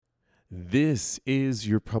This is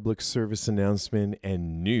your public service announcement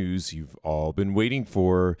and news you've all been waiting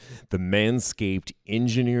for. The Manscaped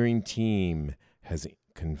engineering team has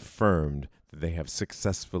confirmed that they have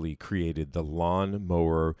successfully created the Lawn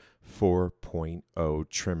Mower 4.0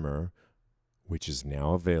 trimmer, which is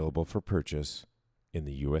now available for purchase in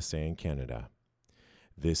the USA and Canada.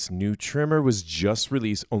 This new trimmer was just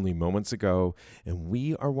released only moments ago, and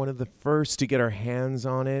we are one of the first to get our hands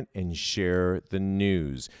on it and share the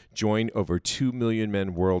news. Join over 2 million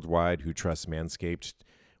men worldwide who trust Manscaped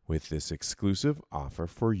with this exclusive offer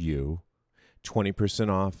for you.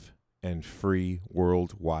 20% off and free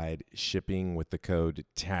worldwide shipping with the code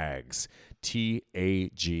TAGS,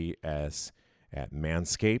 TAGS, at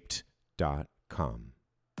manscaped.com.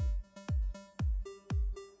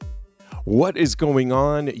 What is going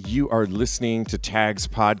on? You are listening to Tags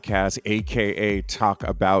Podcast, aka Talk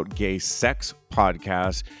About Gay Sex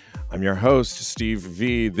Podcast. I'm your host, Steve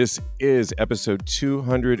V. This is episode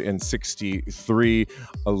 263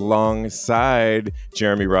 alongside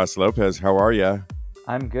Jeremy Ross Lopez. How are you?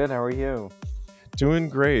 I'm good. How are you? Doing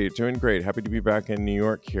great. Happy to be back in New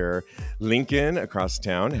York here. Lincoln, across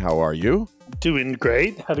town. How are you? Doing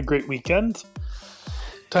great. Had a great weekend.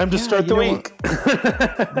 Time to start the week.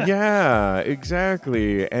 Yeah,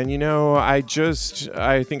 exactly. And I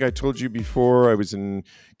think I told you before, I was in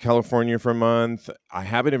California for a month. I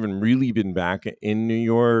haven't even really been back in New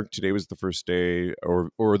York. Today was the first day,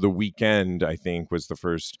 or the weekend, I think, was the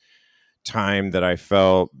first time that I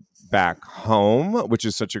felt back home, which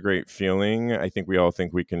is such a great feeling. I think we all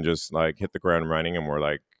think we can just hit the ground running, and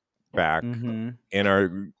we're back in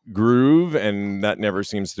our groove, and that never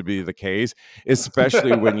seems to be the case,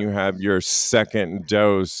 especially when you have your second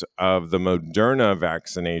dose of the Moderna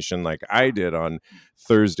vaccination like I did on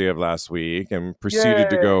Thursday of last week and proceeded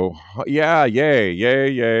to go,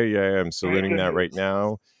 yay. I'm saluting that right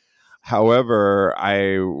now. However,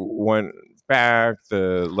 I went back.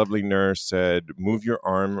 The lovely nurse said, move your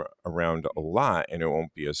arm around a lot and it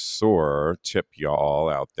won't be as sore. Tip y'all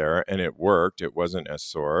out there. And it worked. It wasn't as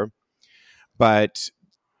sore. But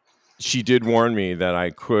she did warn me that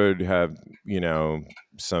I could have,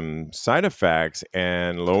 some side effects.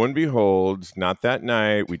 And lo and behold, not that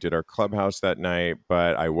night. We did our clubhouse that night,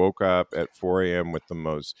 but I woke up at 4 a.m. with the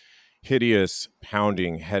most hideous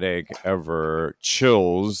pounding headache ever.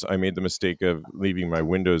 Chills. I made the mistake of leaving my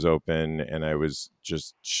windows open, and I was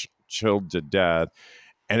just chilled to death.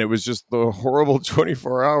 And it was just the horrible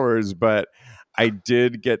 24 hours, but I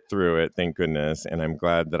did get through it, thank goodness. And I'm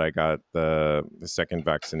glad that I got the second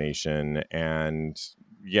vaccination. And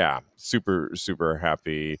yeah, super, super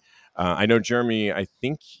happy. I know, Jeremy, I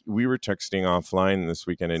think we were texting offline this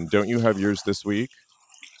weekend. And don't you have yours this week?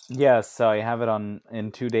 Yes, I have it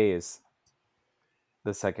in 2 days.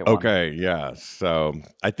 The second one. Okay, yeah. So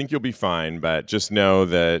I think you'll be fine, but just know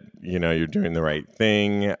that, you're doing the right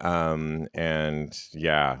thing. And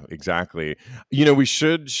yeah, exactly. We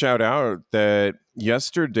should shout out that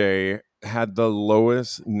yesterday had the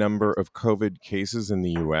lowest number of COVID cases in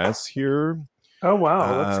the US here. Oh,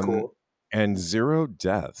 wow. That's cool. And 0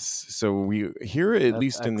 deaths. So we here, at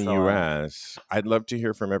least in the US, I'd love to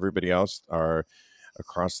hear from everybody else,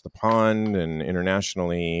 across the pond and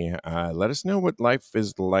internationally. Let us know what life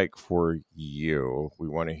is like for you. We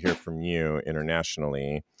want to hear from you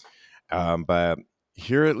internationally. But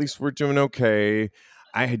here, at least, we're doing okay.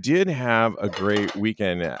 I did have a great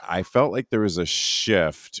weekend. I felt like there was a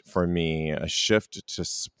shift for me, a shift to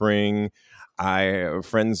spring. A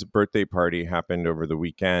friend's birthday party happened over the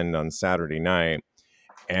weekend on Saturday night.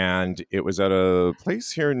 And it was at a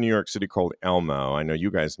place here in New York City called Elmo. I know you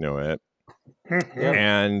guys know it.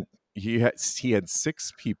 And he had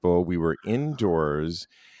 6 people. We were indoors,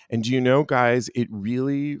 and guys, it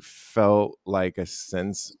really felt like a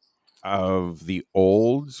sense of the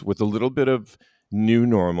olds with a little bit of new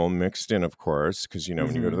normal mixed in, of course, because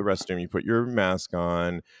when you go to the restroom, you put your mask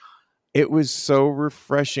on. It was so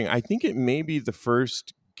refreshing. I think it may be the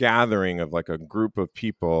first gathering of a group of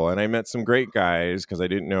people, and I met some great guys because I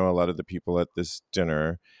didn't know a lot of the people at this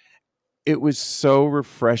dinner. It was so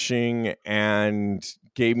refreshing and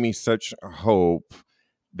gave me such hope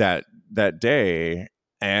that day.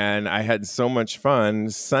 And I had so much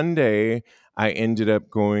fun. Sunday, I ended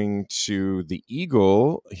up going to the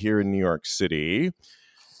Eagle here in New York City.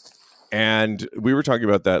 And we were talking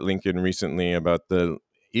about that, Lincoln, recently, about the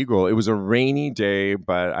Eagle. It was a rainy day,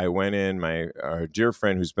 but I went in. My dear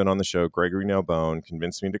friend who's been on the show, Gregory Nelbone,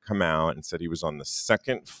 convinced me to come out and said he was on the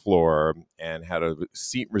second floor and had a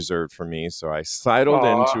seat reserved for me. So I sidled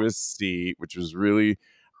into a seat, which was really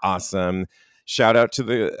awesome. shout out to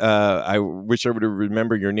the I wish I would have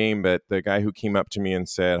remembered your name, but the guy who came up to me and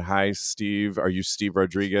said, "Hi, Steve. Are you Steve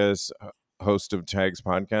Rodriguez, host of Tags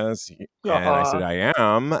Podcast?" And I said, "I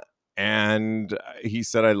am." And he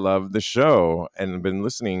said, "I love the show and I've been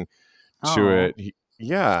listening to it." He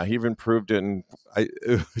even proved it and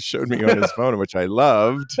showed me on his phone, which I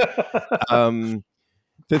loved.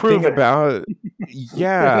 The thing about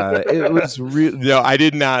it was real. No, I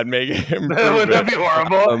did not make him. Would that be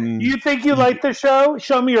horrible? You think you like the show?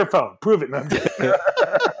 Show me your phone. Prove it.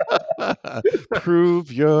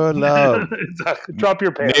 Prove your love. Exactly. Drop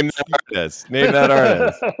your pants. Name that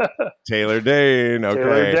artist. Taylor Dayne.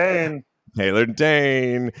 Okay. Taylor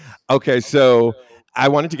Dayne. Okay, so I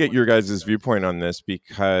wanted to get your guys' viewpoint on this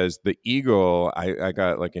because the Eagle, I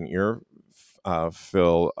got like an ear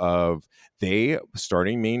fill of they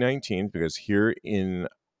starting May 19th, because here in,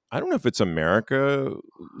 I don't know if it's America,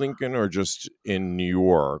 Lincoln, or just in New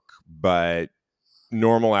York, but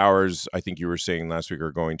normal hours, I think you were saying last week,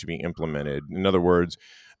 are going to be implemented. In other words,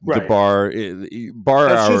 the bar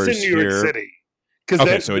That's hours just in New York City.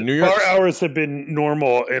 Because so in New York, bar hours have been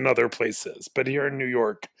normal in other places, but here in New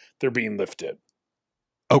York, they're being lifted.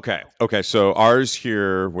 Okay. So ours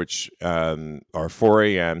here, which are 4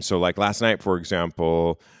 a.m. So like last night, for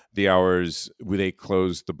example, the hours they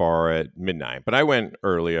closed the bar at midnight, but I went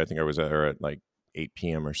early. I think I was there at like 8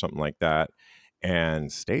 p.m. or something like that,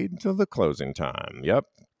 and stayed until the closing time. Yep,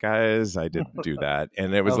 guys, I did do that,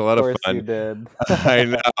 and it was a lot of fun. You did. I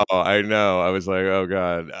know. I was like, oh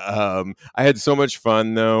god. I had so much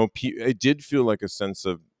fun though. It did feel like a sense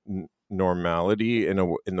of normality in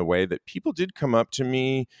the way that people did come up to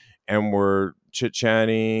me and were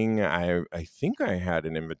chit-chatting. I think I had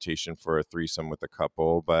an invitation for a threesome with a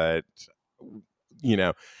couple, but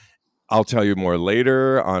I'll tell you more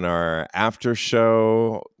later on our after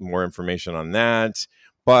show, more information on that.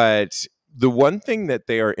 But the one thing that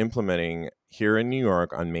they are implementing here in New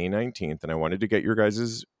York on May 19th, and I wanted to get your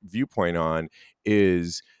guys' viewpoint on,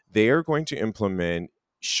 is they are going to implement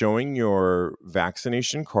showing your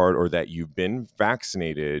vaccination card or that you've been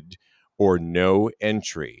vaccinated or no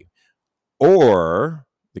entry. Or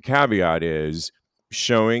the caveat is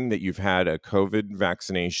showing that you've had a COVID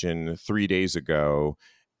vaccination 3 days ago,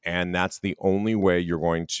 and that's the only way you're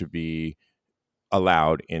going to be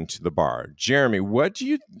allowed into the bar. Jeremy,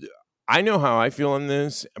 I know how I feel on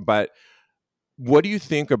this, but what do you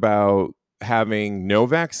think about having no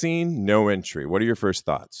vaccine, no entry? What are your first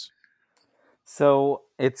thoughts? So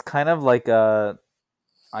it's kind of like I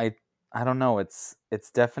don't know. It's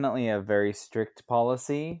definitely a very strict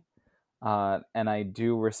policy, and I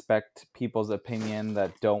do respect people's opinion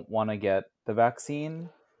that don't want to get the vaccine,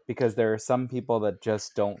 because there are some people that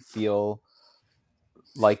just don't feel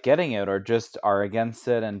like getting it or just are against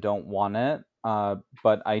it and don't want it.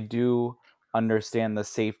 But I do understand the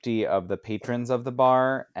safety of the patrons of the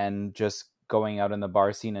bar and just going out in the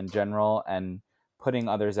bar scene in general and putting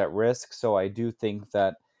others at risk. So I do think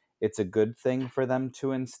that it's a good thing for them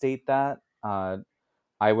to instate that.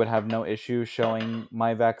 I would have no issue showing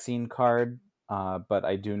my vaccine card, but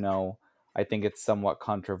I do know, I think it's somewhat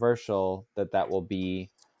controversial that will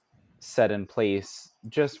be set in place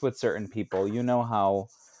just with certain people. You know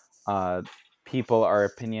how people are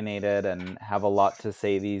opinionated and have a lot to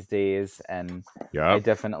say these days, and I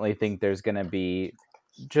definitely think there's going to be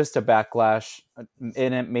just a backlash,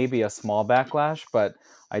 and it may be a small backlash, but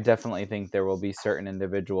I definitely think there will be certain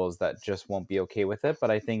individuals that just won't be okay with it.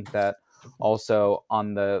 But I think that also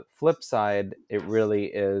on the flip side, it really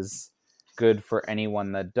is good for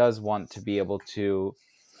anyone that does want to be able to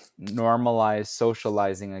normalize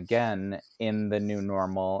socializing again in the new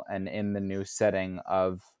normal and in the new setting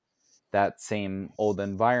of that same old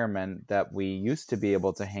environment that we used to be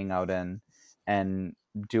able to hang out in, and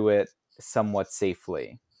do it somewhat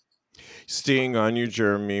safely. Staying on you,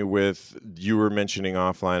 Jeremy, with you were mentioning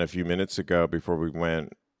offline a few minutes ago before we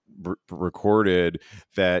went recorded,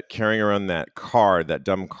 that carrying around that card, that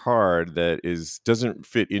dumb card that doesn't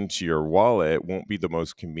fit into your wallet, won't be the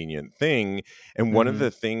most convenient thing. And one of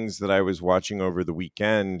the things that I was watching over the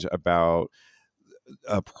weekend about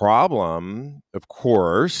a problem, of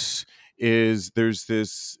course, is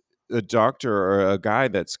there's a doctor or a guy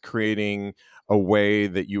that's creating a way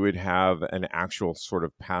that you would have an actual sort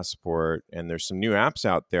of passport. And there's some new apps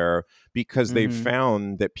out there because they've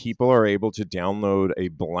found that people are able to download a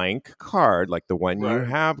blank card like the one you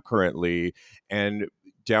have currently, and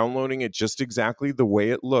downloading it just exactly the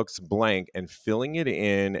way it looks, blank, and filling it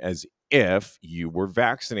in as if you were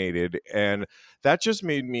vaccinated. And that just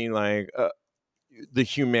made me like, the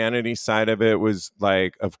humanity side of it was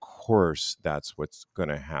like, of course that's what's going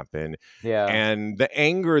to happen. Yeah. And the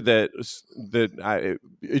anger it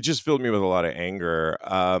just filled me with a lot of anger.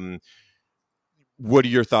 What are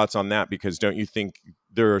your thoughts on that? Because don't you think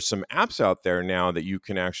there are some apps out there now that you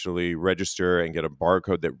can actually register and get a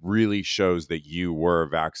barcode that really shows that you were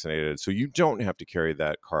vaccinated, so you don't have to carry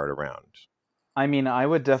that card around? I mean, I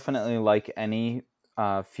would definitely like any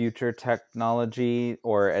future technology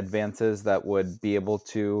or advances that would be able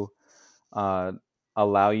to uh,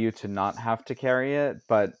 allow you to not have to carry it.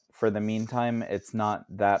 But for the meantime, it's not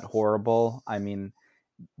that horrible. I mean,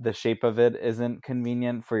 the shape of it isn't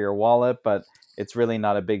convenient for your wallet, but it's really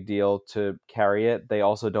not a big deal to carry it. They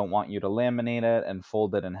also don't want you to laminate it and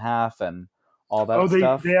fold it in half and all that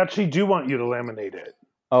stuff. They actually do want you to laminate it.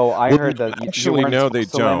 Oh, I heard that you actually, weren't no, they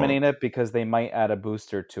supposed to laminate don't. it because they might add a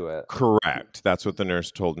booster to it. Correct. That's what the nurse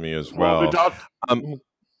told me as well.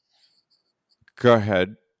 Go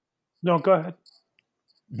ahead. No, go ahead.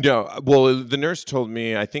 No, well, the nurse told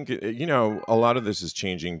me, I think, a lot of this is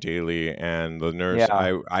changing daily. And the nurse,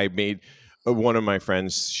 I made one of my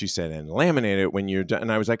friends, she said, and laminate it when you're done.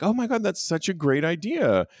 And I was like, oh my God, that's such a great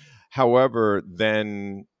idea. However,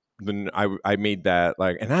 then I made that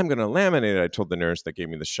like, and I'm going to laminate it. I told the nurse that gave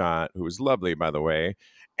me the shot, who was lovely, by the way,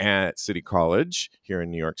 at City College here in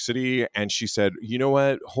New York City. And she said, you know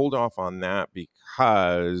what, hold off on that,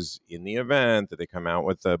 because in the event that they come out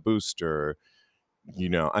with a booster,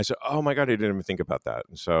 I said, oh my God, I didn't even think about that.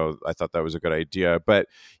 And so I thought that was a good idea. But,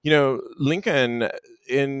 Lincoln,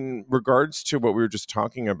 in regards to what we were just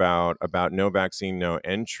talking about no vaccine, no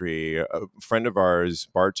entry, a friend of ours,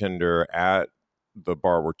 bartender at the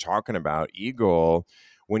bar we're talking about, Eagle,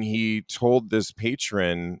 when he told this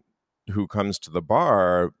patron who comes to the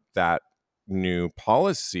bar that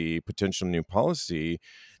potential new policy,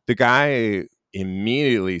 the guy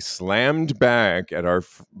immediately slammed back at our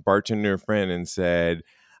bartender friend and said,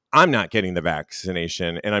 I'm not getting the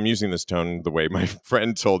vaccination. And I'm using this tone the way my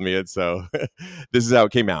friend told me it. So this is how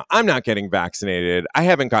it came out. I'm not getting vaccinated. I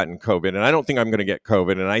haven't gotten COVID, and I don't think I'm going to get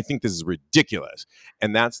COVID. And I think this is ridiculous.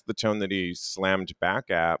 And that's the tone that he slammed back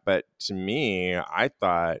at. But to me, I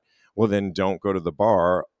thought, well, then don't go to the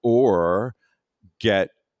bar or get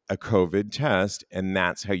a COVID test. And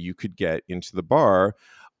that's how you could get into the bar.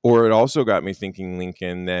 Or it also got me thinking,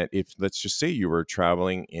 Lincoln, that if, let's just say you were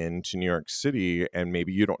traveling into New York City and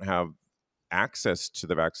maybe you don't have access to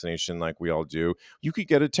the vaccination like we all do, you could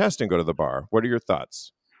get a test and go to the bar. What are your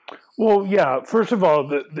thoughts? Well, yeah, first of all,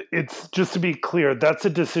 it's just to be clear, that's a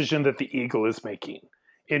decision that the Eagle is making.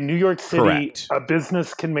 In New York City, correct, a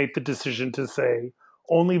business can make the decision to say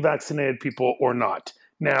only vaccinated people or not.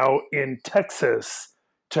 Now, in Texas,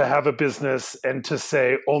 to have a business and to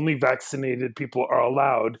say only vaccinated people are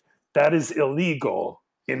allowed, that is illegal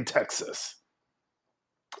in Texas.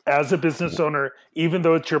 As a business owner, even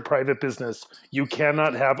though it's your private business, you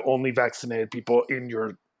cannot have only vaccinated people in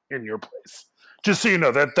your place. Just so you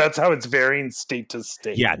know, that's how it's varying state to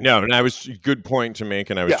state. Yeah, no, and good point to make,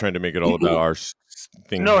 and I was trying to make it all about our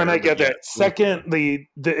thing. No, and I get that. Secondly,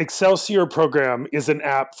 the Excelsior program is an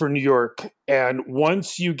app for New York, and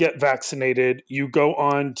once you get vaccinated, you go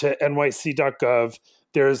on to nyc.gov.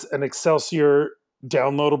 There's an Excelsior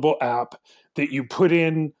downloadable app that you put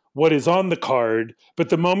in what is on the card, but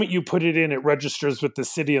the moment you put it in, it registers with the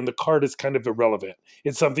city, and the card is kind of irrelevant.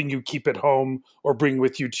 It's something you keep at home or bring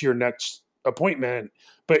with you to your next appointment.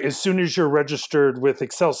 But as soon as you're registered with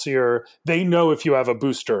Excelsior, they know if you have a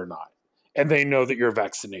booster or not, and they know that you're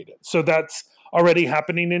vaccinated. So that's already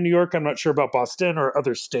happening in New York. I'm not sure about Boston or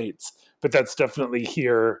other states, but that's definitely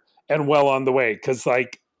here and well on the way. Because I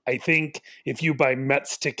think if you buy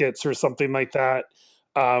Mets tickets or something like that,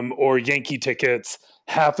 or Yankee tickets,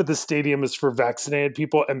 half of the stadium is for vaccinated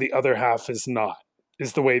people and the other half is not,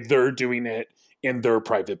 is the way they're doing it in their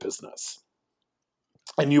private business.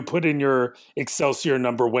 And you put in your Excelsior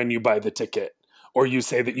number when you buy the ticket, or you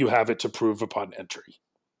say that you have it to prove upon entry.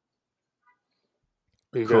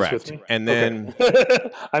 Are you guys with me? And then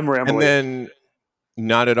I'm rambling. And then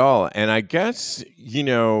not at all. And I guess,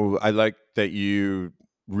 I like that you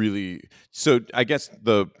really, so I guess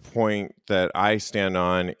the point that I stand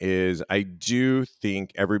on is I do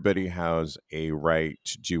think everybody has a right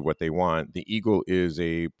to do what they want. The Eagle is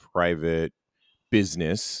a private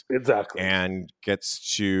business, exactly, and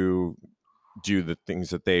gets to do the things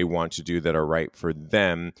that they want to do that are right for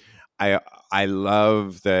them. I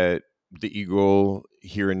love that the Eagle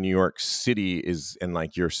here in New York City is, and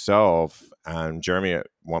like yourself, Jeremy, at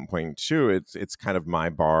one point too, it's kind of my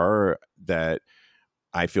bar that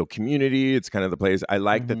I feel community. It's kind of the place I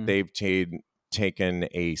like that they've taken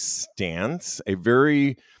a stance,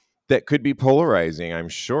 that could be polarizing, I'm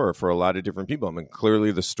sure, for a lot of different people. I mean,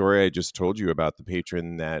 clearly the story I just told you about the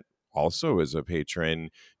patron that also is a patron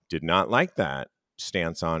did not like that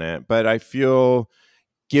stance on it. But I feel,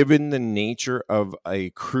 given the nature of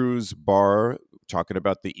a cruise bar, talking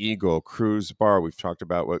about the Eagle Cruise Bar, we've talked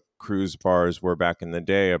about what cruise bars were back in the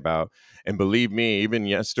day about, and believe me, even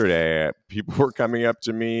yesterday, people were coming up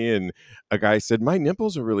to me and a guy said, my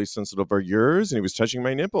nipples are really sensitive. Are yours? And he was touching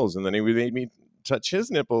my nipples, and then he made me touch his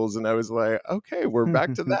nipples, and I was like, okay, we're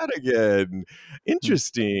back to that again.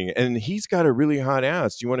 Interesting. And he's got a really hot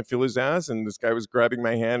ass. Do you want to feel his ass? And this guy was grabbing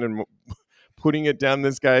my hand and putting it down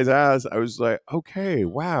this guy's ass. I was like, okay,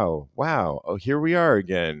 wow. Oh, here we are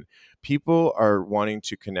again. People are wanting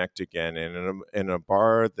to connect again. And in a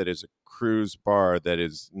bar that is a cruise bar that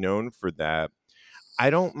is known for that, I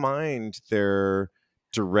don't mind their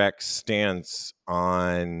direct stance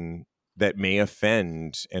on that may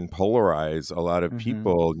offend and polarize a lot of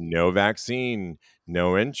people. No vaccine,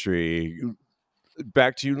 no entry.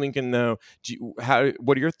 Back to you, Lincoln. Though,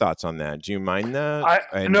 what are your thoughts on that? Do you mind that?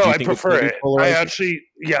 And do you I think it's prefer going to be it. polarizing?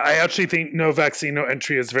 I actually think no vaccine, no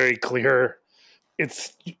entry is very clear.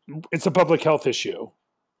 It's a public health issue.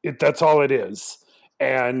 That's all it is.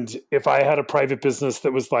 And if I had a private business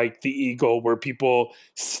that was like the Eagle, where people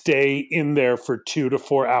stay in there for 2 to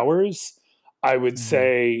 4 hours, I would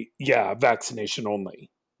say, yeah, vaccination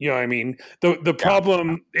only. You know what I mean? The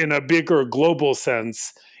problem in a bigger global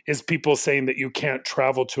sense is people saying that you can't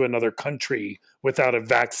travel to another country without a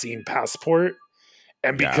vaccine passport.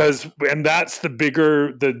 And that's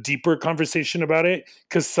the deeper conversation about it,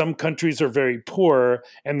 because some countries are very poor,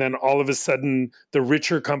 and then all of a sudden the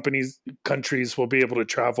richer countries will be able to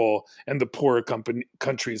travel and the poorer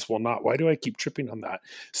countries will not. Why do I keep tripping on that?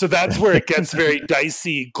 So that's where it gets very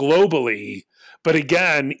dicey globally. But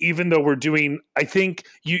again, even though I think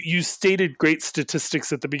you stated great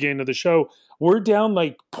statistics at the beginning of the show. We're down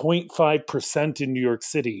like 0.5% in New York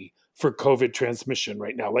City for COVID transmission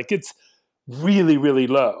right now. Like, it's really, really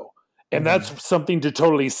low. And that's something to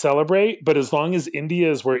totally celebrate. But as long as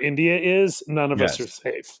India is where India is, none of us are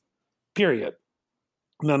safe. Period.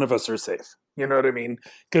 None of us are safe. You know what I mean?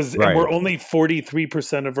 And we're only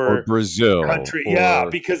 43% of our Brazil country. Yeah,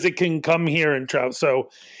 because it can come here and travel. So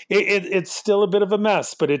it's still a bit of a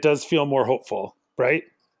mess, but it does feel more hopeful, right?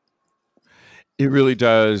 It really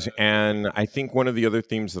does. And I think one of the other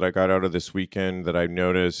themes that I got out of this weekend that I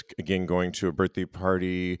noticed, again, going to a birthday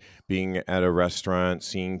party, being at a restaurant,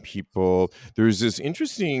 seeing people, there's this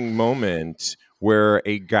interesting moment where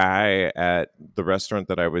a guy at the restaurant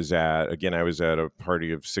that I was at, again, I was at a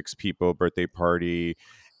party of 6 people, birthday party,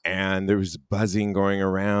 and there was buzzing going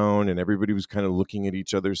around and everybody was kind of looking at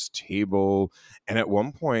each other's table. And at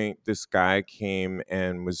one point, this guy came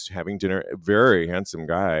and was having dinner, a very handsome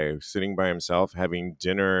guy sitting by himself having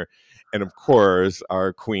dinner. And of course,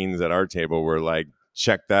 our queens at our table were like,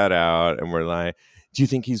 check that out. And we're like, do you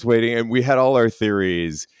think he's waiting? And we had all our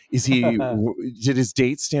theories. Is he, did his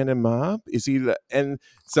date stand him up? Is he, and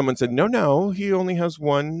someone said, no, he only has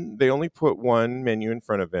one. They only put one menu in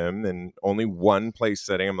front of him and only one place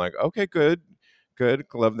setting. I'm like, okay, good.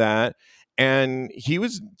 Love that. And he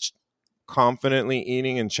was confidently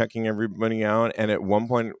eating and checking everybody out. And at one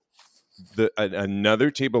point,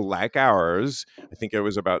 another table like ours, I think it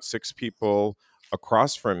was about 6 people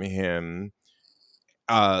across from him,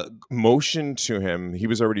 motioned to him. He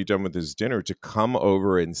was already done with his dinner, to come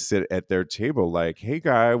over and sit at their table. Like, hey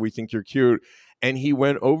guy, we think you're cute. And he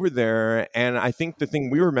went over there, and I think the thing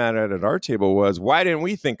we were mad at our table was, why didn't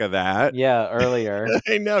we think of that? Yeah, earlier.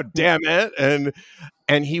 I know, damn it.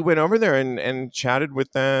 And he went over there and chatted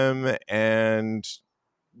with them, and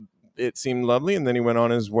it seemed lovely, and then he went on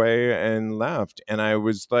his way and left. And I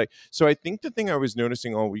was like, so I think the thing I was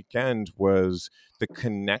noticing all weekend was the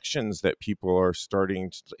connections that people are starting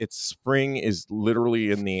to, it's spring is literally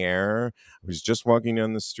in the air. I was just walking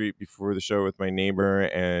down the street before the show with my neighbor,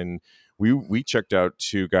 and we checked out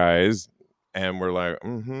 2 guys, and we're like,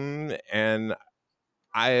 and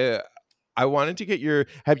I wanted to get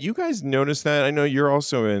have you guys noticed that? I know you're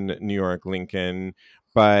also in New York, Lincoln,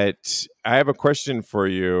 but I have a question for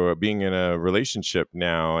you, being in a relationship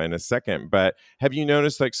now in a second. But have you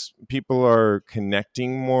noticed like people are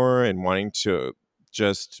connecting more and wanting to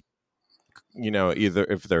just, either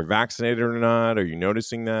if they're vaccinated or not? Are you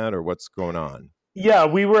noticing that, or what's going on? Yeah,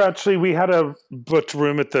 we had a booked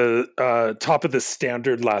room at the top of the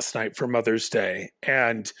Standard last night for Mother's Day,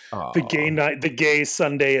 and Oh, the gay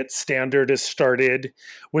Sunday at Standard has started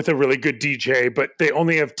with a really good DJ, but they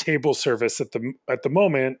only have table service at the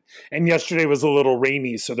moment. And yesterday was a little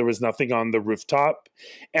rainy, so there was nothing on the rooftop.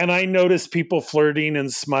 And I noticed people flirting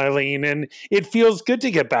and smiling, and it feels good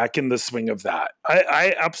to get back in the swing of that.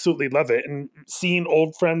 I absolutely love it, and seeing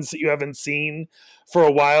old friends that you haven't seen for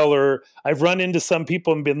a while, or I've run into some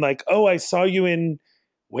people and been like, "Oh, I saw you in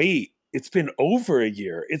wait, it's been over a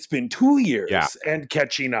year. It's been 2 yeah. years," and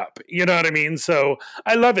catching up. You know what I mean? So,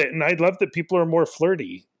 I love it, and I love that people are more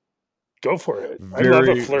flirty. Go for it. I love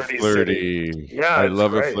a Very flirty city. flirty. Yeah, I it's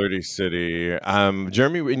love a great. flirty city.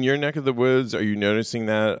 Jeremy, in your neck of the woods, are you noticing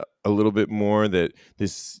that a little bit more, that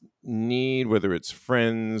this need, whether it's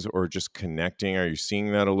friends or just connecting, are you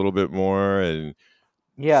seeing that a little bit more, and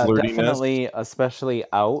Yeah, flirtiness? definitely, especially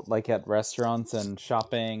out, like at restaurants and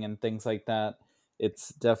shopping and things like that. It's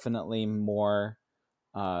definitely more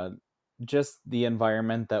uh, just the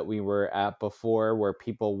environment that we were at before, where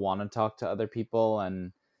people want to talk to other people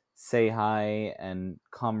and say hi and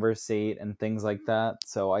conversate and things like that.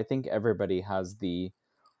 So I think everybody has the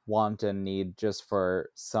want and need just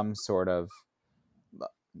for some sort of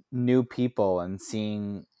new people and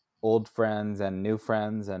seeing old friends and new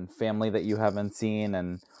friends and family that you haven't seen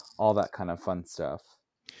and all that kind of fun stuff.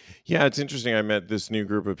 Yeah, it's interesting. I met this new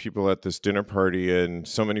group of people at this dinner party, and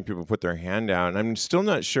so many people put their hand down. I'm still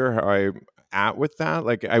not sure how I'm at with that.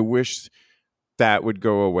 Like, I wish that would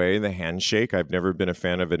go away, the handshake. I've never been a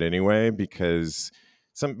fan of it anyway, because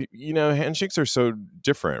handshakes are so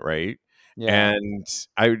different, right? Yeah. And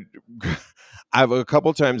I I've a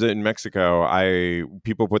couple times in Mexico, I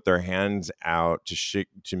people put their hands out to shake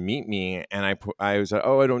to meet me, and I was like,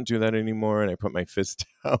 "Oh, I don't do that anymore," and I put my fist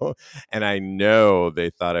out, and I know they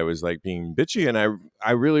thought I was like being bitchy, and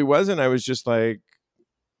I really wasn't. I was just like,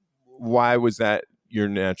 why was that your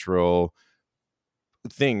natural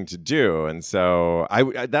thing to do? And so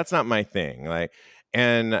that's not my thing. Like,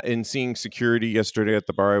 and in seeing security yesterday at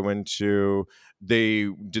the bar I went to, they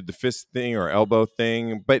did the fist thing or elbow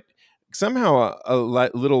thing, but somehow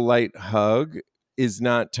little light hug is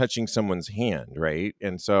not touching someone's hand, right?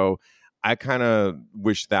 And so I kind of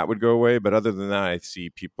wish that would go away, but other than that, I see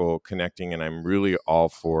people connecting, and I'm really all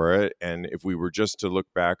for it. And if we were just to look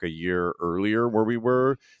back a year earlier where we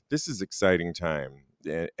were, this is exciting time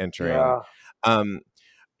entering. Yeah. um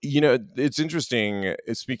it's interesting.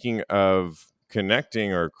 Speaking of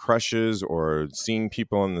connecting or crushes or seeing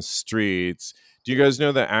people on the streets, do you guys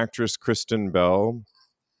know the actress Kristen Bell?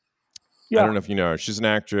 I Yeah. don't know if you know her. She's an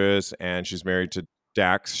actress, and she's married to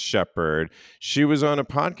Dax Shepard. She was on a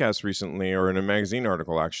podcast recently, or in a magazine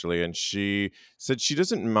article actually, and she said she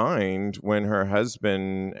doesn't mind when her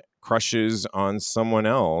husband crushes on someone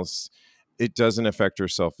else. It doesn't affect her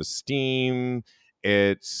self-esteem.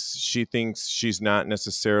 She thinks she's not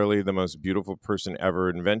necessarily the most beautiful person ever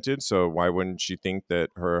invented, so why wouldn't she think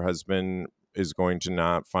that her husband is going to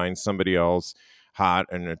not find somebody else hot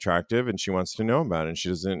and attractive, and she wants to know about it, and she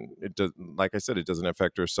doesn't it does like I said, it doesn't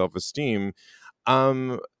affect her self-esteem.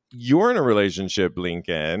 You're in a relationship,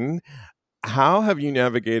 Lincoln. How have you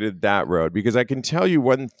navigated that road? Because I can tell you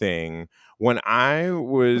one thing. When I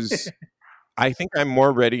think I'm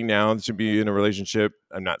more ready now to be in a relationship.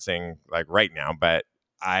 I'm not saying like right now,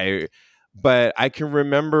 I but I can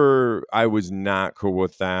remember I was not cool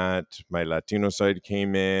with that. My Latino side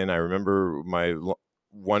came in. I remember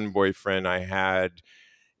one boyfriend I had,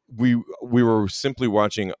 we were simply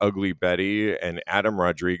watching Ugly Betty, and Adam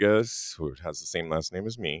Rodriguez, who has the same last name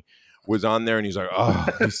as me, was on there, and he's like, "Oh,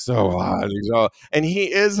 he's so hot." And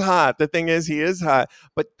he is hot. The thing is, he is hot.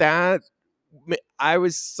 But I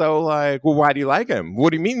was so like, "Well, why do you like him? What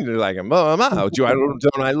do you mean you like him? Blah, blah, blah.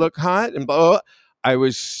 Don't I look hot?" And blah, blah, blah. I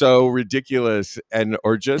was so ridiculous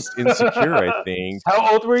or just insecure, I think.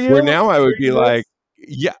 How old were Where you now I would be during like,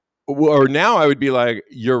 this? yeah, or now I would be like,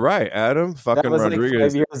 "You're right, Adam That fucking was like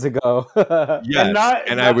Rodriguez." 5 years ago. And Yes,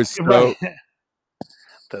 and I not was right. so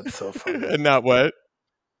That's so funny. and not what?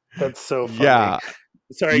 That's so funny. Yeah,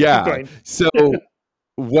 Sorry, keep yeah. going. So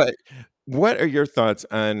what what are your thoughts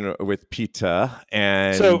on with Pita, So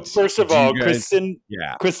and first of do you all, guys?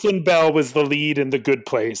 Yeah. Kristen Bell was the lead in The Good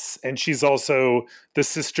Place, and she's also the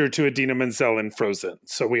sister to Adina Menzel in Frozen.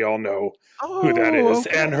 So we all know who that Oh, is.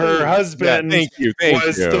 And her okay. Yeah, husband thank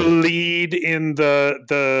was the you. lead in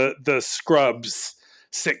the Scrubs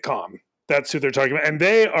sitcom. That's who they're talking about, and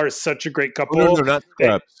they are such a great Oh, no, couple. no, not They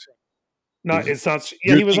Scrubs. not it's not. Yeah,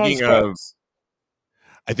 You're he was on thinking of Scrubs.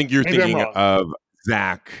 I think you're Maybe I'm thinking wrong. of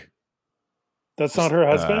Zach. That's not her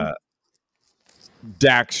Uh, husband.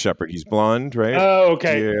 Dax Shepard. He's blonde, right? Oh,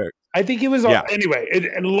 okay. Yeah. I think he was anyway.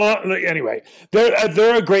 Anyway,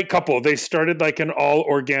 they're a great couple. They started like an all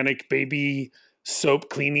organic baby soap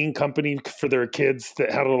cleaning company for their kids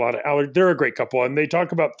that had a lot of allergies. They're a great couple, and they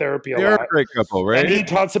talk about therapy a They're lot. a great couple, right? And he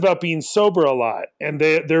talks about being sober a lot, and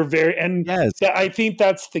they're very yes. I think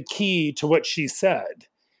that's the key to what she said.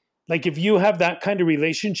 Like if you have that kind of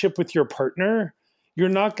relationship with your partner, you're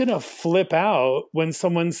not going to flip out when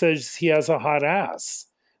someone says he has a hot ass.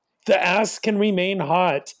 The ass can remain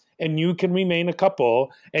hot and you can remain a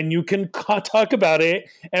couple and you can talk about it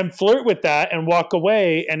and flirt with that and walk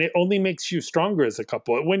away, and it only makes you stronger as a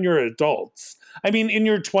couple when you're adults. I mean, in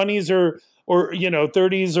your 20s or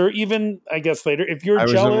 30s, or even I guess later, if you're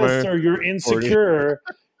jealous or you're insecure,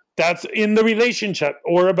 that's in the relationship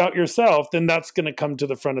or about yourself, then that's going to come to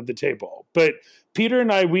the front of the table. But Peter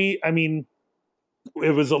and I mean,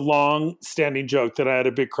 it was a long standing joke that I had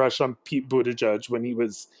a big crush on Pete Buttigieg when he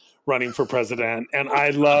was running for president. And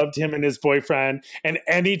I loved him and his boyfriend. And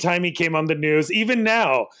anytime he came on the news, even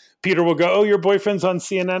now, Peter will go, "Oh, your boyfriend's on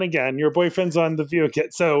CNN again. Your boyfriend's on The View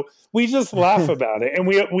again." So we just laugh about it. And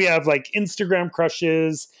we have like Instagram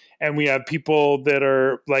crushes, and we have people that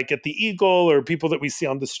are like at the Eagle or people that we see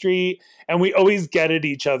on the street. And we always get at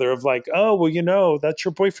each other of like, "Oh, well, that's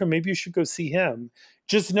your boyfriend. Maybe you should go see him."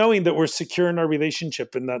 Just knowing that we're secure in our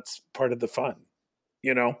relationship, and that's part of the fun,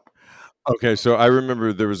 Okay, so I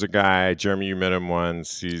remember there was a guy, Jeremy, you met him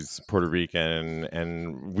once. He's Puerto Rican,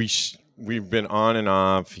 and we've been on and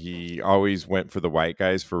off. He always went for the white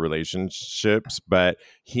guys for relationships, but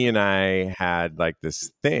he and I had like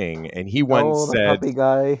this thing, and he once the said, puppy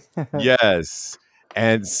guy. yes.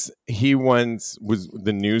 And he once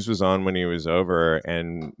the news was on when he was over,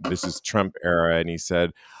 and this is Trump era, and he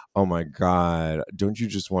said, "Oh my God, don't you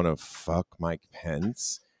just want to fuck Mike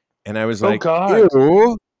Pence?" And I was like, God.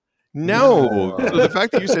 Ew, no. So the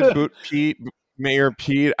fact that you said Mayor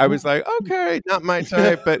Pete, I was like, okay, not my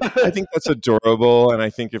type, but I think that's adorable. And I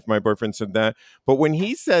think if my boyfriend said that, but when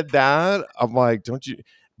he said that, I'm like, don't you?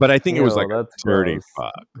 But I think it was like a dirty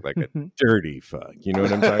fuck, like a dirty fuck. You know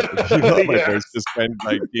what I'm talking about? My voice just went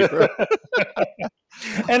like deeper.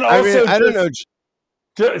 And also, I don't know.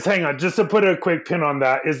 Just hang on, just to put a quick pin on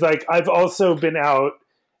that, is like I've also been out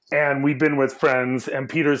and we've been with friends, and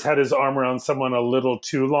Peter's had his arm around someone a little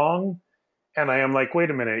too long. And I am like, wait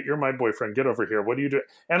a minute, you're my boyfriend. Get over here. What are you doing?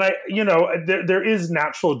 And there is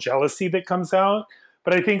natural jealousy that comes out.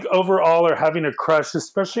 But I think overall, or having a crush,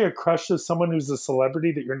 especially a crush of someone who's a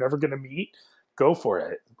celebrity that you're never going to meet, go for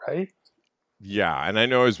it, right? Yeah, and I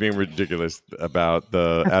know I was being ridiculous about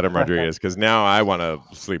the Adam Rodriguez because now I want to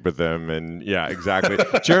sleep with him. And yeah, exactly.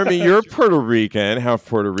 Jeremy, you're Puerto Rican, half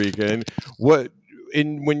Puerto Rican.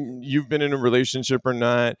 When you've been in a relationship or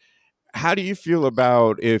not, how do you feel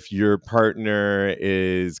about if your partner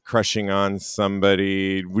is crushing on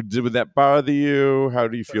somebody? Would that bother you? How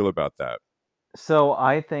do you feel about that? So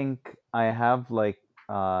I think I have like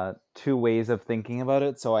two ways of thinking about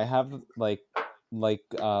it. So I have like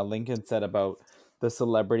Lincoln said about the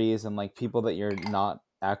celebrities and like people that you're not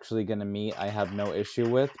actually going to meet, I have no issue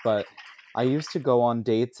with. But I used to go on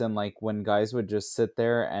dates, and like when guys would just sit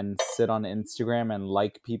there and sit on Instagram and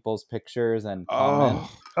like people's pictures and comment,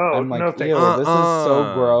 I'm like, ew, this is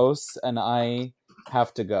so gross, and I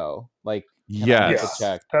have to go. Like, yes,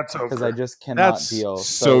 check, that's because I just cannot deal.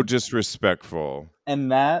 So disrespectful.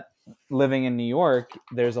 And that, living in New York,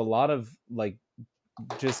 there's a lot of like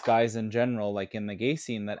just guys in general, like in the gay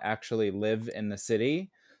scene, that actually live in the city,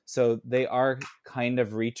 so they are kind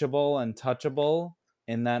of reachable and touchable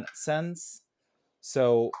in that sense.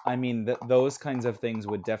 So I mean, those kinds of things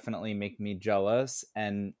would definitely make me jealous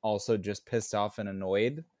and also just pissed off and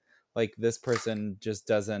annoyed. Like, this person just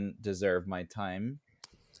doesn't deserve my time.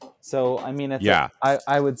 So I mean,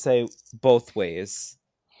 I would say both ways.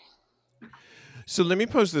 So let me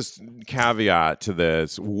pose this caveat to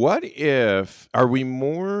this. What if, are we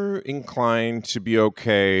more inclined to be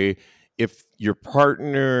okay if your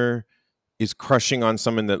partner is crushing on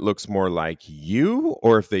someone that looks more like you,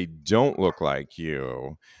 or if they don't look like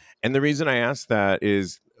you? And the reason I ask that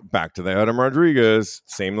is back to the Adam Rodriguez,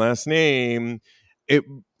 same last name.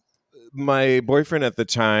 My boyfriend at the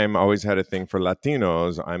time always had a thing for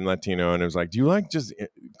Latinos. I'm Latino, and it was like, do you like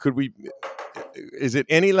is it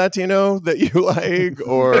any Latino that you like,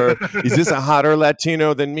 or is this a hotter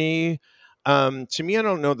Latino than me? To me, I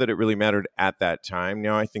don't know that it really mattered at that time.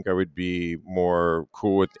 Now I think I would be more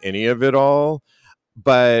cool with any of it all.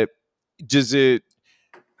 But does it,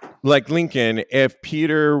 like Lincoln, if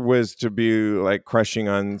Peter was to be like crushing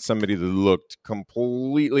on somebody that looked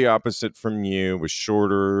completely opposite from you, was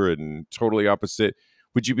shorter and totally opposite,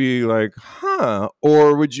 would you be like, huh?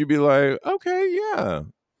 Or would you be like, okay, yeah?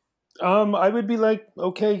 I would be like,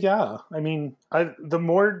 okay, yeah. I mean, the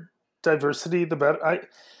more diversity, the better.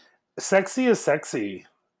 Sexy is sexy.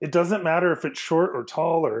 It doesn't matter if it's short or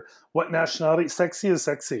tall or what nationality. Sexy is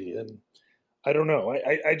sexy, and I don't know.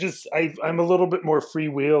 I'm a little bit more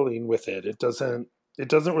freewheeling with it. It doesn't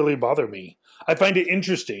really bother me. I find it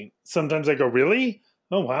interesting. Sometimes I go, really?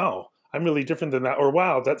 Oh wow, I'm really different than that. Or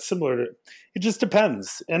wow, that's similar to. It just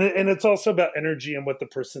depends, and it's also about energy and what the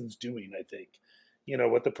person's doing. I think,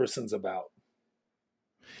 what the person's about.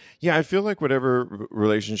 Yeah, I feel like whatever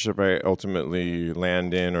relationship I ultimately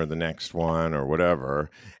land in or the next one or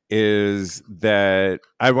whatever is that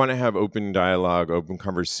I want to have open dialogue, open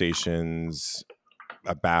conversations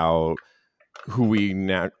about who we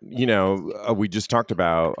now, we just talked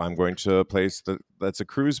about. I'm going to a place that's a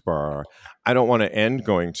cruise bar. I don't want to end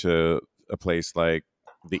going to a place like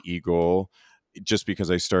the Eagle just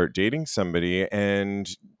because I start dating somebody, and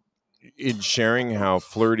in sharing how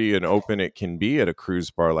flirty and open it can be at a cruise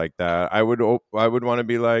bar like that, I would want to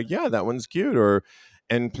be like, yeah, that one's cute,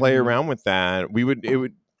 and play around with that. It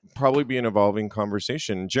would probably be an evolving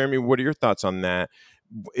conversation. Jeremy, what are your thoughts on that?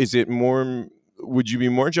 Is it more? Would you be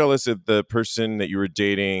more jealous if the person that you were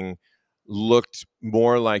dating looked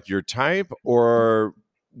more like your type, or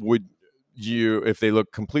would you, if they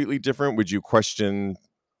look completely different, would you question,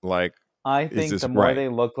 like, I is think this the more right? they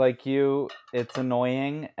look like you, it's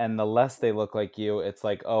annoying, and the less they look like you, it's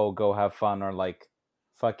like, oh, go have fun, or like,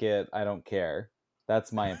 fuck it, I don't care.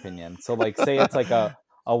 That's my opinion. So like, say it's like a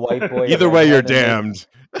white boy Either way, you're redhead, and they damned.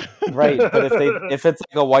 right, but if it's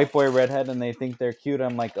like a white boy redhead and they think they're cute,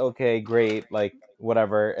 I'm like, okay, great, like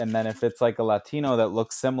whatever. And then if it's like a Latino that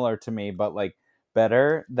looks similar to me but like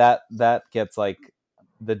better, that gets like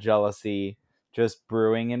the jealousy just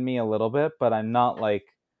brewing in me a little bit, but I'm not like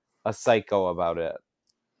a psycho about it.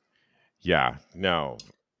 Yeah, no,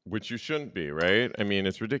 which you shouldn't be, right? I mean,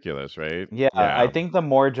 it's ridiculous, right? Yeah, I Yeah. think the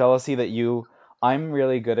more jealousy that I'm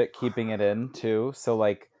really good at keeping it in too. So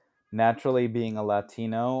like naturally being a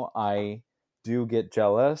Latino, I do get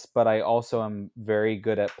jealous, but I also am very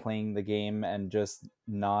good at playing the game and just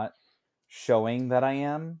not showing that I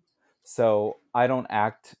am. So I don't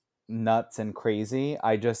act nuts and crazy.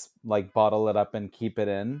 I just like bottle it up and keep it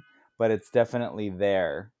in, but it's definitely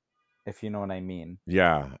there, if you know what I mean.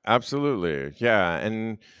 Yeah, absolutely. Yeah,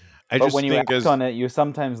 and I But when just you think act as on it, you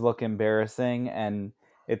sometimes look embarrassing, and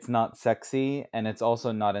it's not sexy, and it's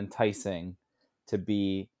also not enticing to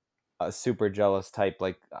be a super jealous type.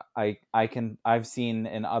 Like I've seen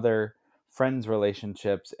in other friends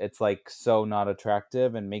relationships, it's like so not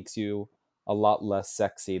attractive and makes you a lot less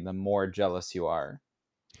sexy the more jealous you are.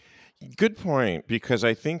 good point, because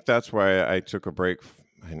I think that's why I took a break,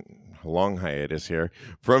 a long hiatus here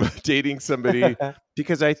from dating somebody,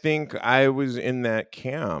 because I think I was in that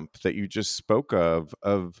camp that you just spoke of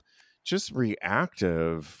just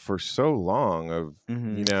reactive for so long of,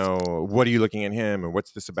 Hmm. what are you looking at him and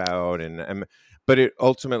what's this about, and but it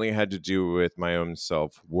ultimately had to do with my own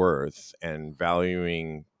self-worth and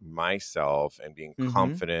valuing myself and being Hmm.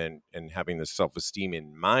 confident and having the self-esteem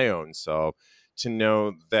in my own self to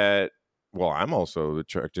know that, well, I'm also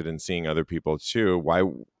attracted in seeing other people too. Why?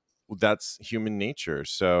 That's human nature.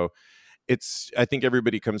 So I think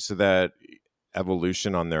everybody comes to that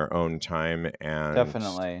evolution on their own time. And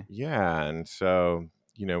Definitely. yeah. And so,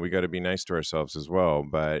 we got to be nice to ourselves as well.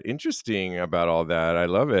 But interesting about all that. I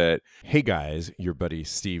love it. Hey guys, your buddy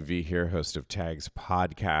Steve V here, host of Tags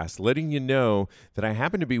Podcast, letting you know that I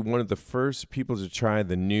happen to be one of the first people to try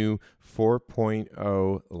the new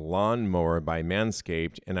 4.0 lawnmower by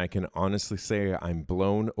Manscaped. And I can honestly say I'm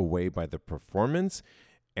blown away by the performance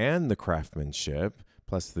and the craftsmanship.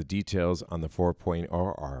 Plus, the details on the 4.0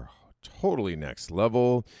 are totally next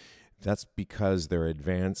level. That's because their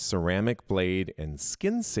advanced ceramic blade and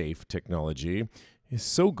skin-safe technology is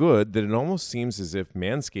so good that it almost seems as if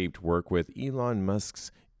Manscaped work with Elon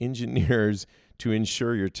Musk's engineers to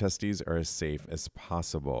ensure your testes are as safe as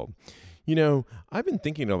possible. I've been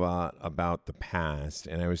thinking a lot about the past,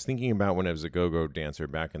 and I was thinking about when I was a go-go dancer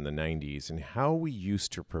back in the 90s and how we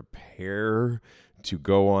used to prepare to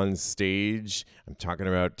go on stage. I'm talking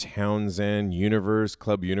about Townsend,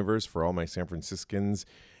 Club Universe for all my San Franciscans.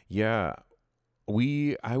 Yeah,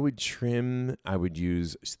 I would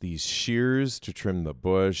use these shears to trim the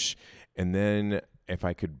bush, and then if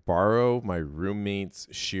I could borrow my roommate's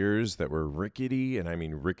shears that were rickety, and I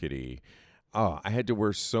mean rickety, I had to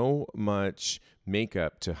wear so much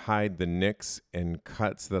makeup to hide the nicks and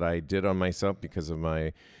cuts that I did on myself because of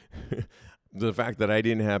my the fact that I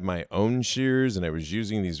didn't have my own shears and I was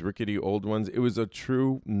using these rickety old ones, it was a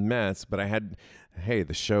true mess. But hey,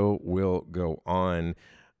 the show will go on.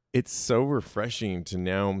 It's so refreshing to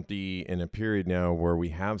now be in a period now where we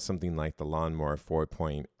have something like the Lawnmower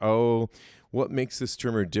 4.0. What makes this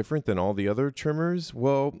trimmer different than all the other trimmers?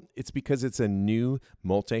 Well, it's because it's a new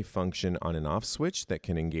multi-function on and off switch that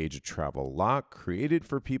can engage a travel lock created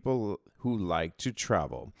for people who like to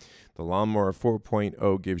travel. The Lawnmower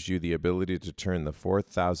 4.0 gives you the ability to turn the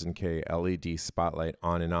 4000K LED spotlight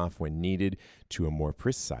on and off when needed to a more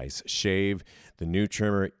precise shave. The new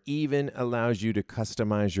trimmer even allows you to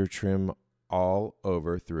customize your trim all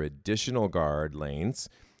over through additional guard lanes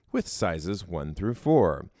with sizes 1 through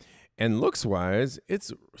 4. And looks-wise,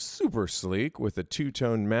 it's super sleek with a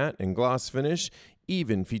two-tone matte and gloss finish,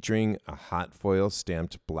 even featuring a hot foil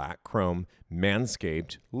stamped black chrome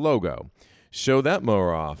Manscaped logo. Show that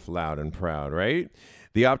mower off loud and proud, right?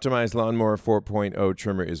 The optimized Lawnmower 4.0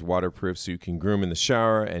 trimmer is waterproof so you can groom in the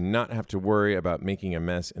shower and not have to worry about making a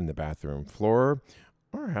mess in the bathroom floor,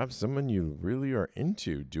 or have someone you really are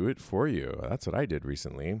into do it for you. That's what I did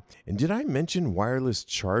recently. And did I mention wireless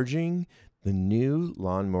charging? The new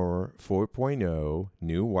Lawnmower 4.0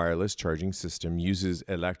 new wireless charging system uses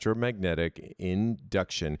electromagnetic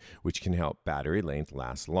induction, which can help battery length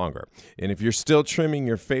last longer. And if you're still trimming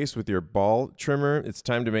your face with your ball trimmer, it's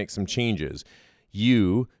time to make some changes.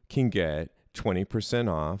 You can get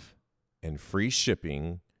 20% off and free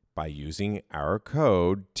shipping by using our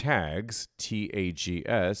code TAGS,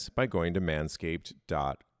 TAGS, by going to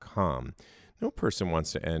manscaped.com. No person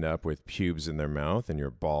wants to end up with pubes in their mouth and your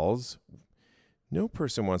balls. No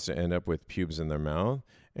person wants to end up with pubes in their mouth,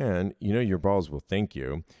 and your balls will thank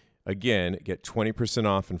you. Again, get 20%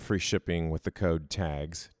 off and free shipping with the code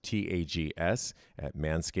TAGS, TAGS, at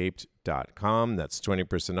manscaped.com. That's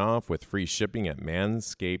 20% off with free shipping at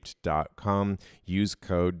manscaped.com. Use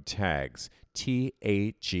code TAGS,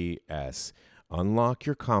 TAGS. Unlock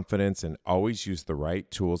your confidence and always use the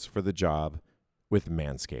right tools for the job with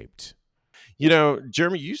Manscaped.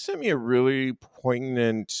 Jeremy, you sent me a really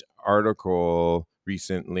poignant article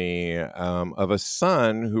recently of a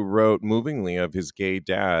son who wrote movingly of his gay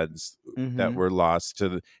dads that were lost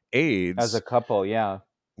to AIDS. As a couple, yeah.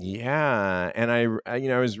 Yeah, and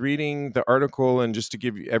I was reading the article, and just to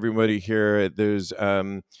give everybody here, there's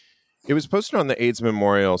it was posted on the AIDS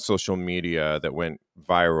Memorial social media that went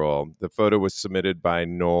viral. The photo was submitted by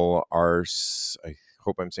Noel Ars. I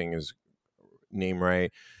hope I'm saying his name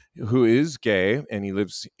right, who is gay, and he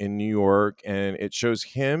lives in New York, and it shows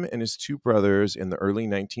him and his two brothers in the early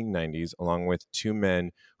 1990s, along with two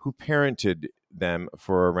men who parented them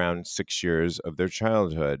for around 6 years of their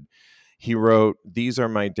childhood. He wrote, "These are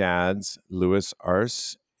my dads, Louis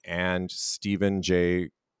Ars and Stephen J.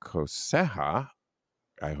 Koseha,"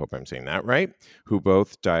 I hope I'm saying that right, "who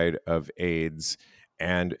both died of AIDS,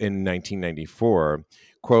 and in 1994,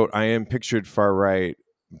 quote, I am pictured far right,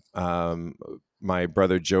 my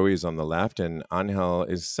brother Joey is on the left and Angel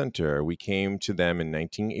is center. We came to them in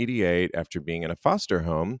 1988 after being in a foster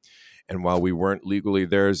home. And while we weren't legally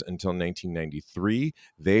theirs until 1993,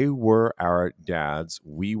 they were our dads.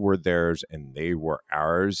 We were theirs and they were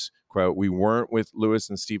ours." Quote, "We weren't with Louis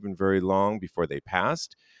and Stephen very long before they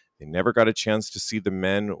passed. They never got a chance to see the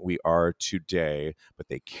men we are today, but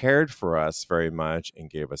they cared for us very much and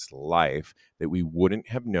gave us life that we wouldn't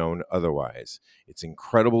have known otherwise. It's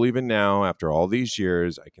incredible even now, after all these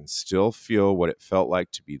years, I can still feel what it felt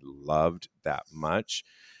like to be loved that much."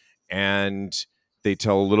 And they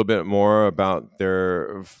tell a little bit more about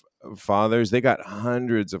their fathers. They got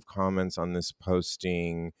hundreds of comments on this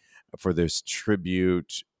posting for this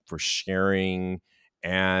tribute, for sharing.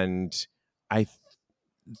 And I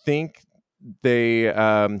think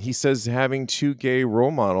he says having two gay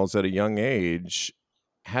role models at a young age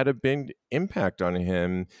had a big impact on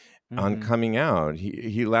him on coming out.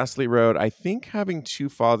 He lastly wrote, "I think having two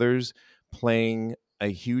fathers playing a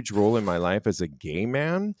huge role in my life as a gay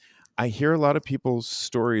man. I hear a lot of people's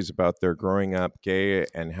stories about their growing up gay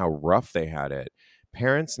and how rough they had it.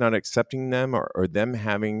 Parents not accepting them or them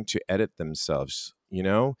having to edit themselves,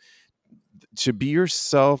 to be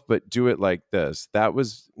yourself, but do it like this. That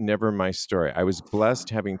was never my story. I was blessed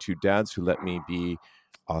having two dads who let me be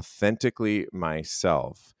authentically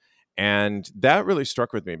myself." And that really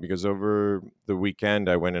struck with me because over the weekend,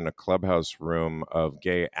 I went in a clubhouse room of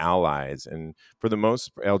gay allies, and for the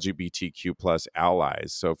most LGBTQ plus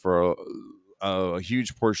allies. So for a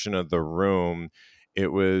huge portion of the room, it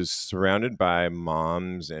was surrounded by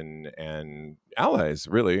moms and allies,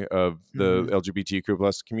 really, of the LGBTQ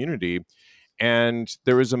plus community. And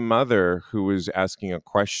there was a mother who was asking a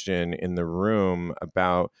question in the room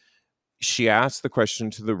about, she asked the question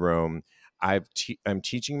to the room. I'm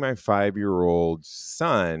teaching my 5-year-old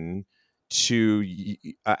son to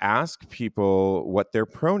ask people what their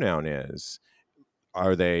pronoun is.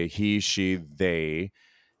 Are they he, she, they?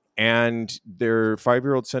 And their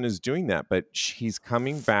 5-year-old son is doing that, but he's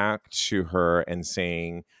coming back to her and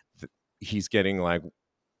saying that he's getting like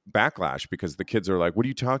backlash because the kids are like, "What are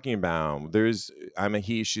you talking about? I'm a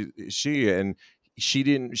he, she," and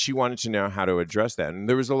she wanted to know how to address that. And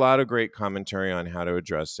there was a lot of great commentary on how to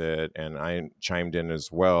address it, and I chimed in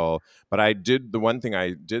as well. But the one thing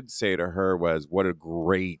I did say to her was, "What a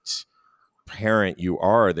great parent you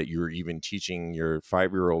are that you're even teaching your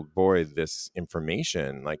 5-year-old boy this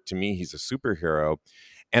information. Like, to me, he's a superhero."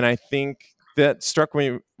 And I think that struck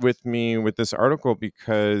me with this article,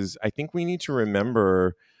 because I think we need to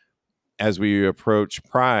remember, as we approach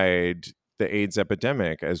Pride, the AIDS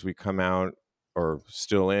epidemic, as we come out, or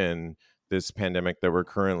still in, this pandemic that we're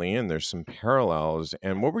currently in. There's some parallels.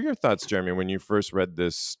 And what were your thoughts, Jeremy, when you first read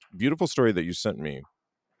this beautiful story that you sent me?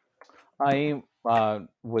 I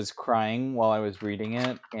was crying while I was reading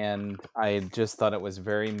it, and I just thought it was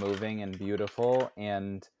very moving and beautiful,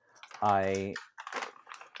 and I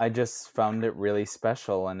just found it really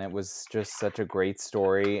special, and it was just such a great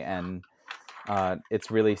story. And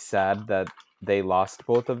it's really sad that they lost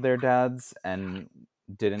both of their dads and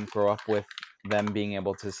didn't grow up with them being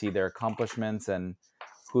able to see their accomplishments and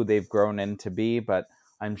who they've grown into be. But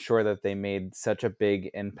I'm sure that they made such a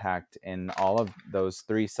big impact in all of those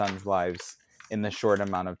three sons' lives in the short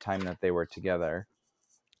amount of time that they were together.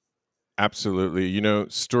 Absolutely.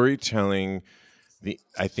 Storytelling,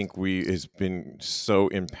 I think has been so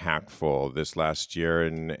impactful this last year.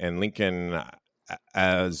 And Lincoln,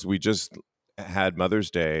 as we just had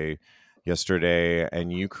Mother's Day yesterday,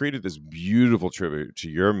 and you created this beautiful tribute to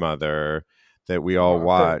your mother that we all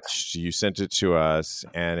watched. You sent it to us,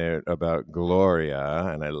 and about Gloria,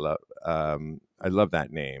 and I love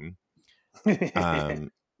that name.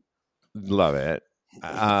 Love it.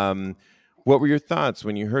 What were your thoughts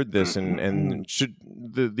when you heard this, and should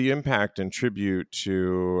the impact and tribute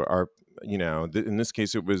to our, in this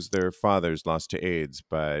case, it was their fathers lost to AIDS,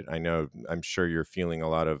 but I'm sure you're feeling a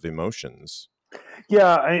lot of emotions.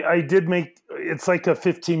 Yeah, I did it's like a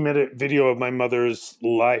 15-minute video of my mother's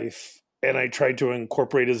life. And I tried to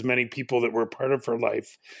incorporate as many people that were part of her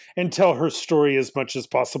life and tell her story as much as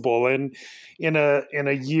possible. And in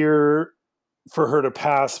a year for her to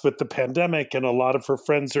pass with the pandemic, and a lot of her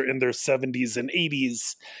friends are in their 70s and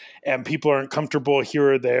 80s, and people aren't comfortable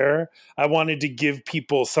here or there, I wanted to give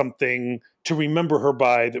people something to remember her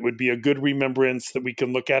by that would be a good remembrance that we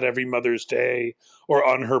can look at every Mother's Day or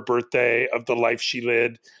on her birthday of the life she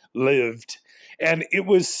lived. And it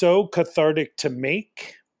was so cathartic to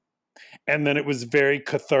make. And then it was very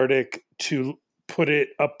cathartic to put it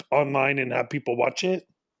up online and have people watch it.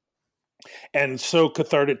 And so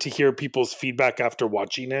cathartic to hear people's feedback after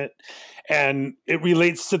watching it. And it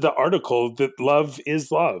relates to the article that love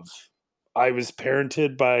is love. I was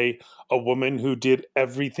parented by a woman who did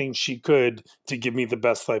everything she could to give me the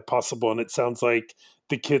best life possible. And it sounds like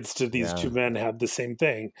the kids to these two men had the same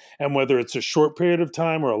thing. And whether it's a short period of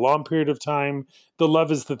time or a long period of time, the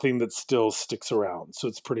love is the thing that still sticks around. So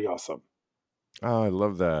it's pretty awesome. Oh, I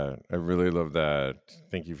love that. I really love that.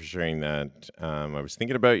 Thank you for sharing that. I was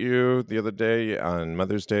thinking about you the other day on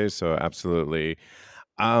Mother's Day, so absolutely.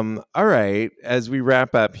 All right. As we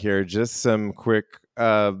wrap up here, just some quick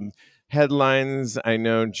headlines. I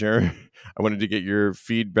know, Jeremy, I wanted to get your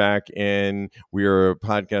feedback in. We are a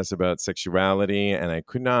podcast about sexuality, and I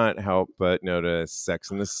could not help but notice Sex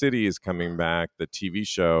and the City is coming back, the TV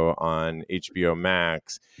show on HBO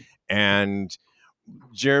Max. And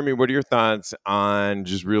Jeremy, what are your thoughts on,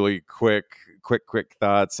 just really quick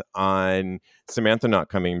thoughts on Samantha not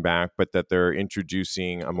coming back, but that they're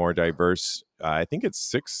introducing a more diverse, I think it's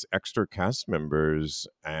 6 extra cast members,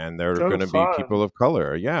 and they're going to be people of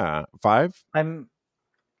color. Yeah. 5? I'm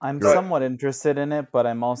somewhat interested in it, but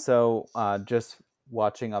I'm also just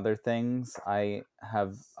watching other things. I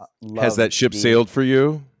have Has that ship sailed for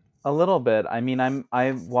you? A little bit. I mean,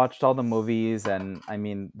 I watched all the movies, and I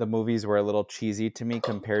mean, the movies were a little cheesy to me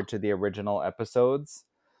compared to the original episodes.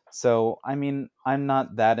 So, I mean, I'm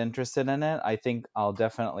not that interested in it. I think I'll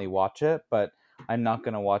definitely watch it, but I'm not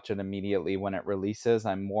going to watch it immediately when it releases.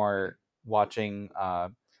 I'm more watching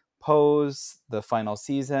Pose, the final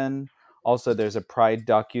season. Also, there's a Pride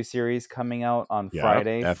docuseries coming out on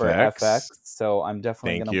Friday for FX. So, I'm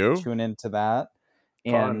definitely going to tune into that.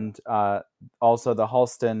 And also the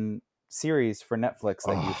Halston series for Netflix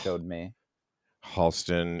that you showed me.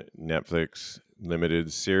 Halston, Netflix.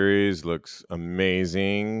 limited series looks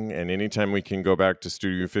amazing. And anytime we can go back to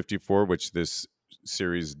Studio 54, which this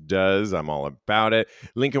series does, I'm all about it.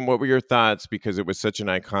 Lincoln, what were your thoughts? Because it was such an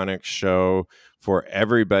iconic show for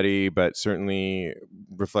everybody, but certainly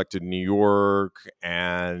reflected New York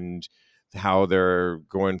and how they're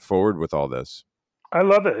going forward with all this. I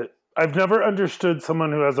love it. I've never understood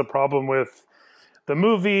someone who has a problem with the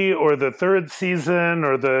movie or the third season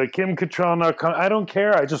or the Kim Cattrall. I don't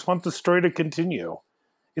care. I just want the story to continue.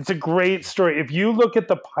 It's a great story. If you look at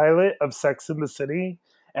the pilot of Sex and the City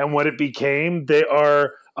and what it became, they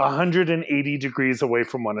are 180 degrees away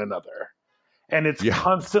from one another. And it's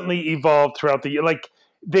constantly evolved throughout the year. Like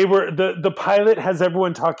they were the pilot has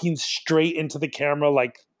everyone talking straight into the camera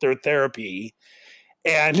like their therapy.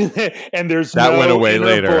 And there's that no went away inner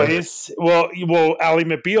later. voice. Well, Ally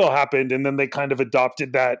McBeal happened, and then they kind of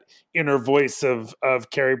adopted that inner voice of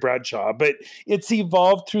Carrie Bradshaw. But it's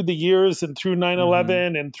evolved through the years and through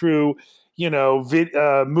 9/11 and through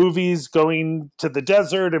movies going to the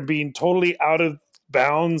desert and being totally out of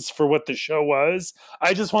bounds for what the show was.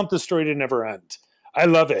 I just want the story to never end. I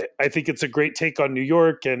love it. I think it's a great take on New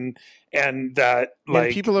York and that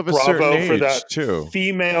and people of a certain age for that too.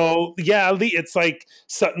 Female, it's like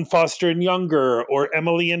Sutton Foster and Younger or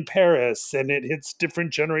Emily in Paris, and it hits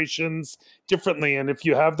different generations differently. And if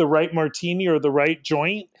you have the right martini or the right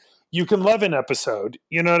joint, you can love an episode.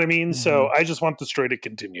 You know what I mean? So I just want the story to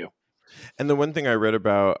continue. And the one thing I read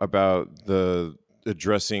about the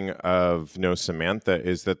addressing of No Samantha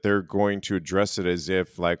is that they're going to address it as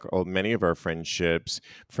if, like many of our friendships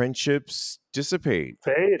dissipate.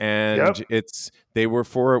 And they were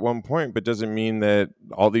four at one point, but doesn't mean that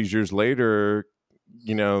all these years later,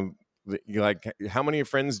 like how many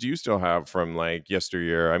friends do you still have from like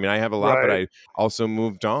yesteryear? I mean, I have a lot, but I also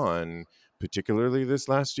moved on, particularly this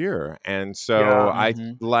last year. And so I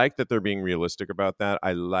like that they're being realistic about that.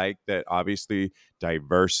 I like that, obviously,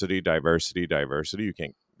 diversity. You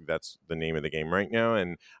can't, that's the name of the game right now.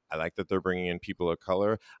 And I like that they're bringing in people of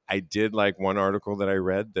color. I did like one article that I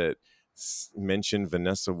read that mentioned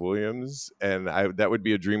Vanessa Williams, and that would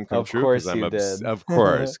be a dream come true because I'm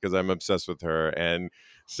obsessed with her. And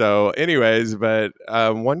so anyways, but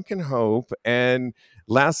one can hope. And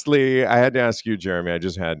lastly, I had to ask you, Jeremy, I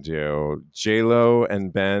just had to, J-Lo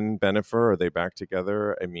and Ben Bennifer, are they back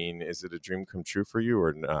together? I mean, is it a dream come true for you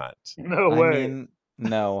or not? No way. I mean,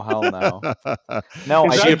 no, hell no. No,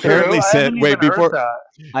 she apparently sent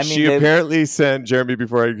apparently sent Jeremy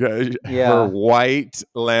her white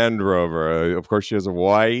Land Rover. Of course, she has a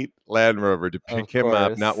white Land Rover to pick him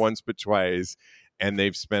up, not once but twice, and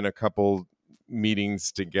they've spent a couple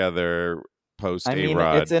meetings together post A-Rod. I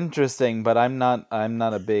mean, it's interesting, but I'm not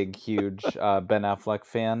a big, huge Ben Affleck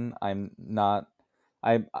fan. I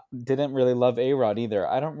didn't really love A-Rod either.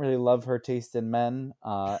 I don't really love her taste in men,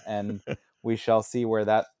 and we shall see where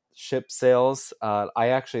that ship sails. I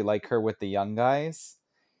actually like her with the young guys,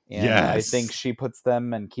 and I think she puts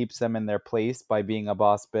them and keeps them in their place by being a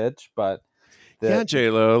boss bitch. But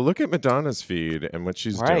J-Lo, look at Madonna's feed and what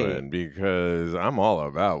she's doing, because I'm all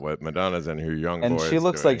about what Madonna's and her young boy is doing. And she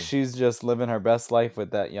looks like she's just living her best life with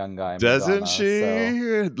that young guy. Doesn't Madonna, she?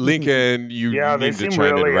 So. Lincoln, you need to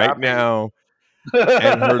chime in right now.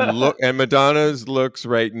 And her look, and Madonna's looks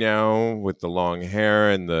right now with the long hair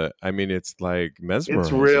and it's like mesmerizing.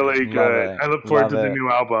 It's really good. I look forward to the new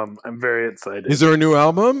album. I'm very excited. Is there a new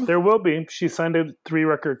album? There will be. She signed a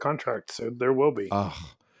 3-record contract, so there will be.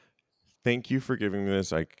 Thank you for giving me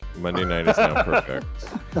this. Monday night is now perfect.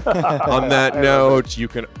 On that note, you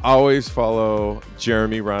can always follow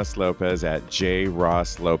Jeremy Ross Lopez at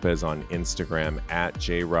JRossLopez on Instagram, at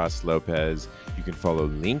JRossLopez. You can follow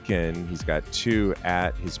Lincoln. He's got 2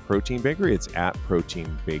 at his Protein Bakery. It's at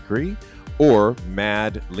Protein Bakery, or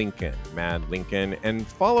Mad Lincoln. And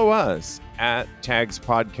follow us at Tags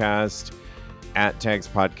Podcast, and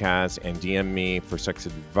DM me for sex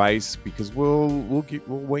advice, because we'll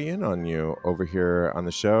weigh in on you over here on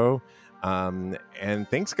the show. And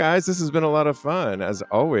thanks, guys. This has been a lot of fun, as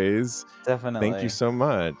always. Definitely. Thank you so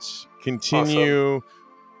much. Continue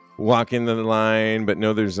walking the line, but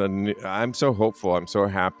no, I'm so hopeful. I'm so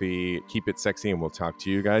happy. Keep it sexy, and we'll talk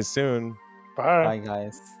to you guys soon. Bye. Bye,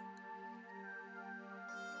 guys.